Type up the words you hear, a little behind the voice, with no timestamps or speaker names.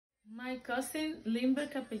My cousin Limber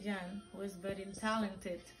Capellan, who is very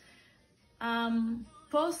talented,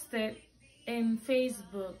 posted in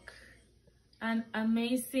Facebook an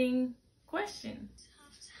amazing question.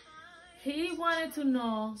 He wanted to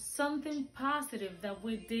know something positive that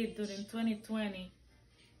we did during 2020,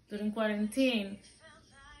 during quarantine,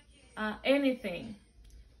 anything.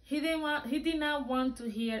 He did not want to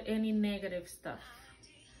hear any negative stuff.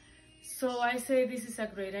 So I said, this is a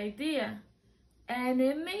great idea. And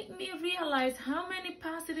it made me realize how many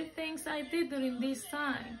positive things I did during this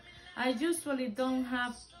time. I usually don't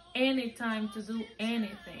have any time to do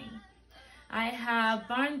anything. I have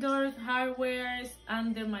barn door hardware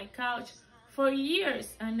under my couch for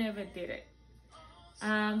years. I never did it.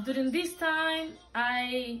 During this time,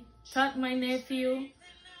 I taught my nephew,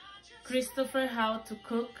 Christopher, how to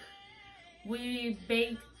cook. We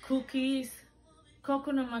baked cookies,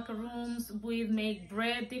 coconut macaroons. We make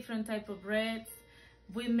bread, different type of breads.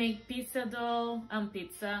 We make pizza dough and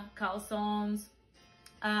pizza, calzones,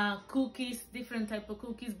 cookies, different type of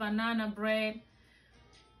cookies, banana bread.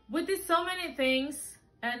 We did so many things,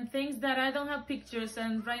 and things that I don't have pictures,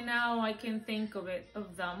 and right now I can think of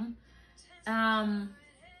them. I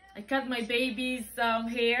cut my baby's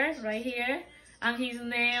hair right here and his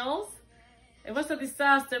nails. It was a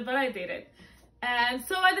disaster, but I did it. And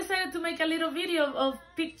so I decided to make a little video of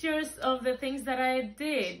pictures of the things that I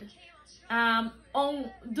did.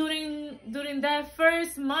 During that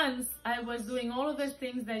first month, I was doing all of the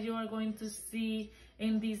things that you are going to see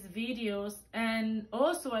in these videos, and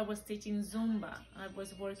also I was teaching Zumba. I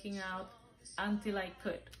was working out until I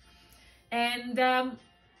could, and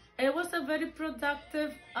it was a very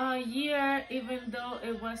productive year, even though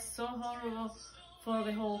it was so horrible for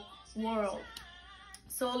the whole world.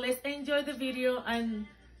 So let's enjoy the video and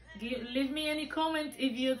leave me any comment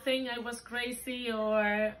if you think I was crazy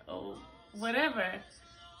or whatever.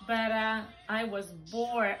 But I was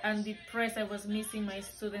bored and depressed. I was missing my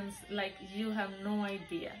students like you have no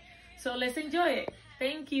idea. So let's enjoy it.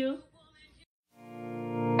 Thank you.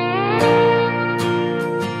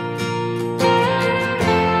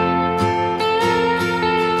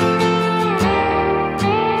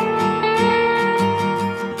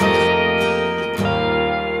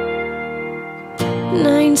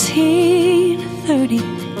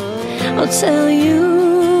 I'll tell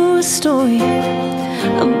you a story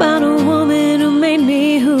about a woman who made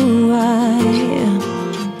me who I am.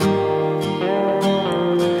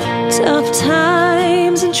 Tough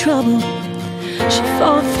times and trouble, she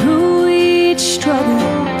fought through each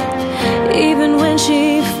struggle, even when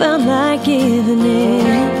she felt like giving in.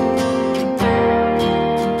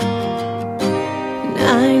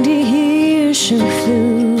 90 years she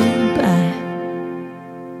flew by.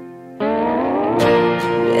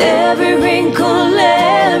 Every wrinkle,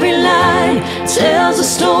 every line tells a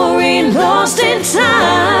story lost in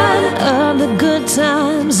time, of the good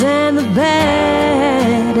times and the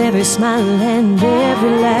bad, every smile and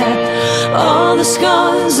every laugh. All the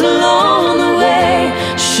scars along the way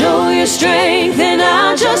show your strength, and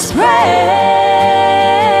I'll just pray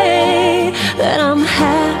that I'm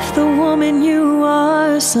half the woman you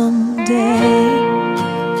are someday.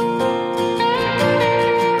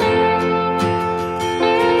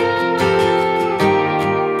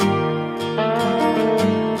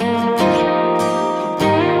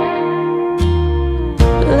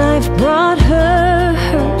 Brought her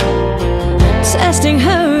hurt, testing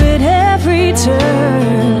her at every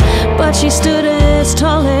turn, but she stood as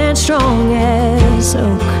tall and strong as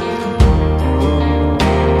oak.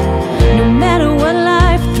 No matter what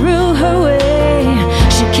life threw her way,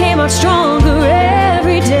 she came out stronger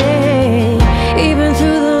every day, even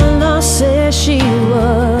through the losses she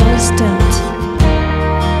was dealt.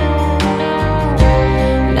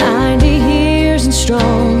 90 years and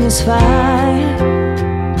strong as fire.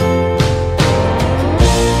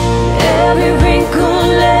 Every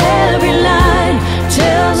wrinkle, every line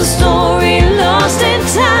tells a story lost in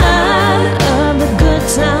time, of the good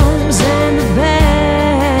times and the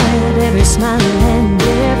bad, every smile and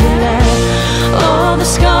every laugh. All the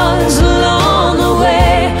scars along the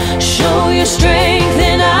way show your strength,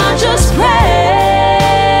 and I'll just pray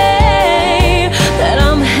that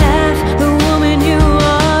I'm half the woman you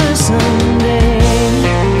are someday.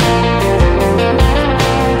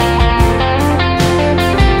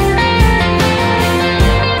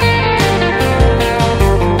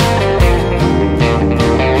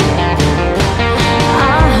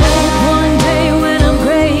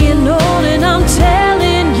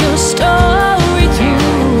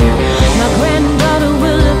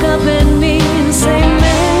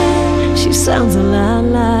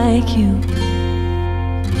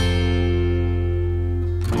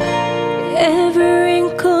 Every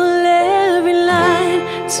wrinkle, every line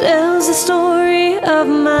tells the story of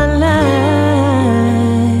my life.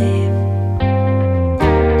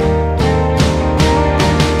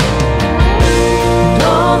 And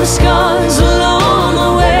all the scars along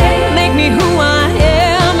the way make me who I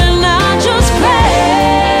am, and I just pray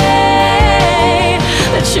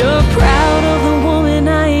that you're proud of the woman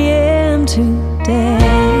I am today.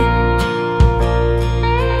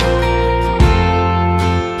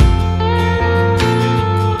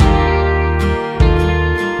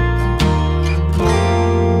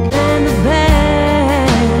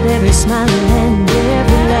 Smile and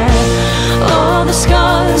every laugh, all the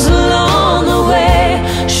scars along the way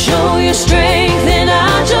show your strength, and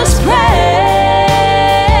I just pray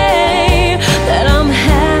that I'm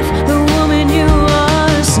half the woman you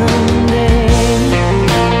are someday.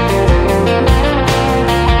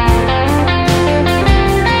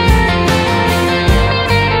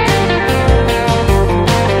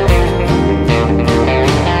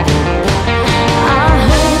 I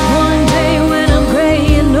hope one day when I'm gray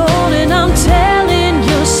and old and I'm telling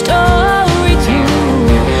your story through,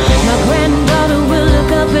 my granddaughter will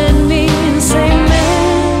look up at me and say,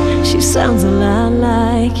 man, she sounds a lot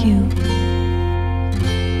like you.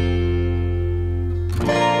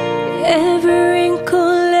 Every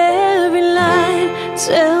wrinkle, every line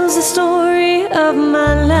tells the story of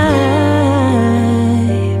my life.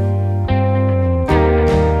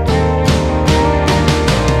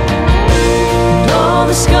 And all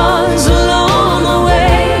the scars along the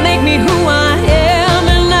way make me who I am,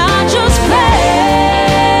 and I just pray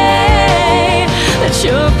that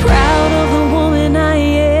you're proud of the woman I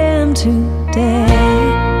am today.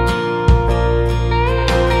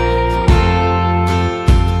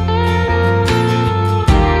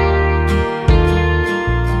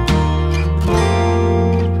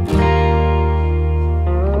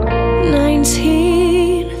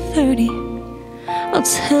 I'll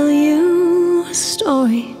tell you a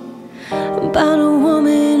story about a woman